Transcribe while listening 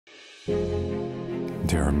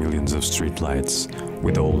There are millions of streetlights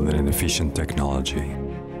with old and inefficient technology.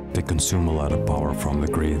 They consume a lot of power from the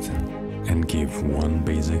grid and give one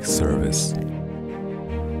basic service: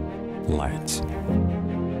 light.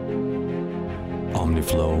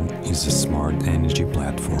 Omniflow is a smart energy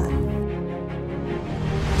platform.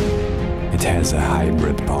 It has a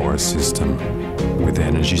hybrid power system with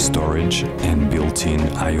energy storage and built-in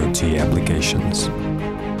IoT applications,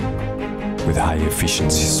 with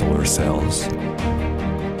high-efficiency solar cells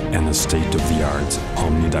and a state-of-the-art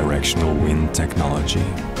omnidirectional wind technology.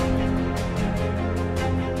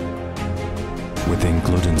 With the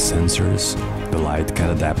included sensors, the light can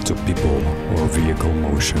adapt to people or vehicle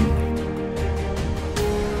motion.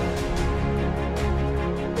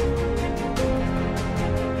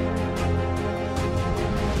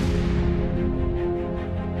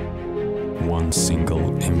 One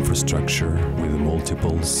single infrastructure with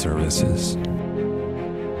multiple services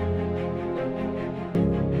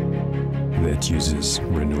that uses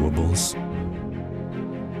renewables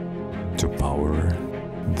to power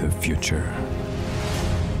the future.